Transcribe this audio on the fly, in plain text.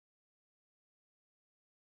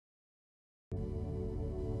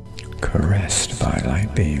Caressed by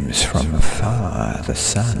light beams from afar, the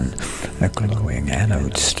sun, a glowing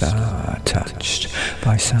anode star, touched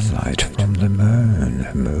by sunlight from the moon,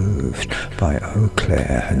 moved by eau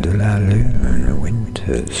clair de la lune.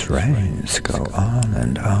 Winter's rains go on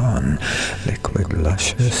and on, liquid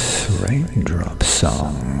luscious raindrop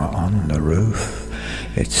song on the roof.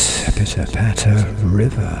 Its pitter-patter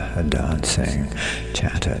river dancing,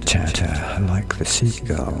 chatter, chatter like the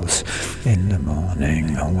seagulls in the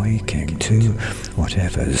morning, awaking to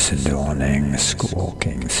whatever's dawning,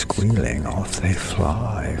 squawking, squealing, off they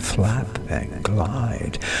fly, flap and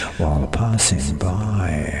glide, while passing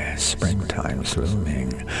by, springtime's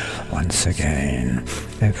looming. Once again,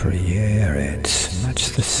 every year it's much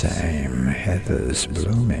the same, heather's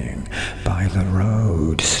blooming by the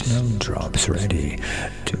road, snowdrops ready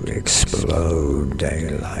to explode,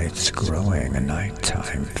 daylight's growing,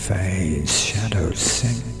 nighttime fades, shadows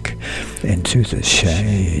sink into the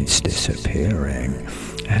shades, disappearing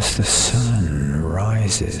as the sun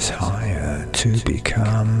rises higher to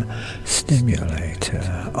become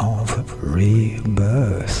stimulator of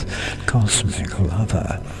rebirth, cosmic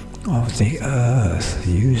lover of the earth,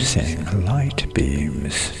 using light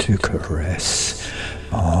beams to caress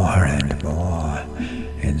more and more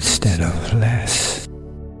instead of less.